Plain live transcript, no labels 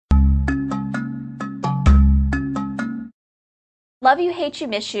Love You, Hate You,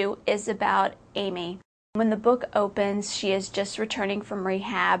 Miss You is about Amy. When the book opens, she is just returning from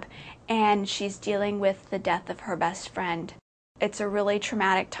rehab and she's dealing with the death of her best friend. It's a really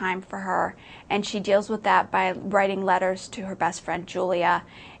traumatic time for her, and she deals with that by writing letters to her best friend Julia.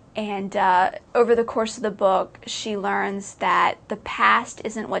 And over the course of the book, she learns that the past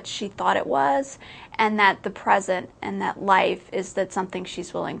isn't what she thought it was, and that the present and that life is something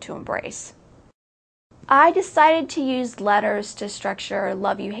she's willing to embrace. I decided to use letters to structure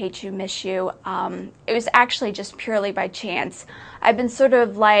Love You, Hate You, Miss You. It was actually just purely by chance. I've been sort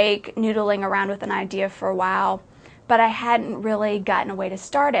of like noodling around with an idea for a while, but I hadn't really gotten a way to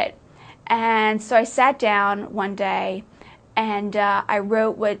start it. And so I sat down one day and I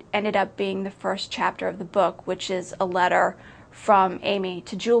wrote what ended up being the first chapter of the book, which is a letter from Amy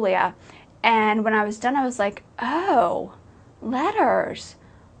to Julia. And when I was done, I was like, oh, letters.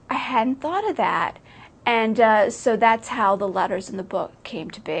 I hadn't thought of that. And so that's how the letters in the book came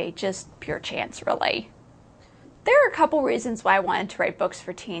to be, just pure chance, really. There are a couple reasons why I wanted to write books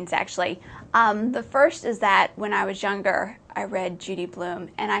for teens, actually. The first is that when I was younger, I read Judy Blume,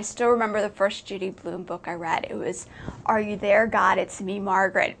 and I still remember the first Judy Blume book I read. It was Are You There, God? It's Me,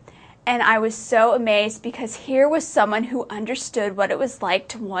 Margaret. And I was so amazed because here was someone who understood what it was like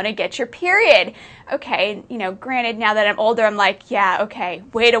to want to get your period. Okay, granted, now that I'm older, I'm like, yeah, okay,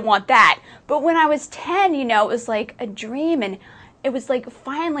 way to want that. But when I was 10, it was like a dream, and it was like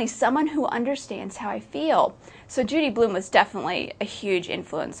finally someone who understands how I feel. So Judy Blume was definitely a huge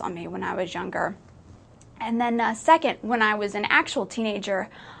influence on me when I was younger. And then second, when I was an actual teenager,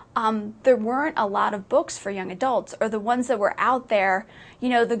 there weren't a lot of books for young adults, or the ones that were out there,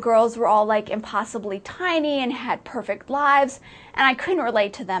 the girls were all like impossibly tiny and had perfect lives, and I couldn't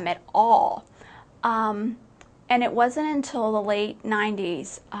relate to them at all. And it wasn't until the late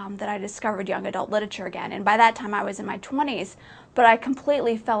 90s that I discovered young adult literature again, and by that time I was in my 20s, but I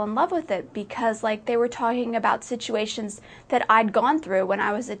completely fell in love with it because they were talking about situations that I'd gone through when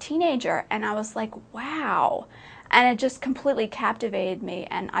I was a teenager, and I was like, wow. And it just completely captivated me,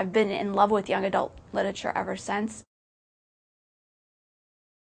 and I've been in love with young adult literature ever since.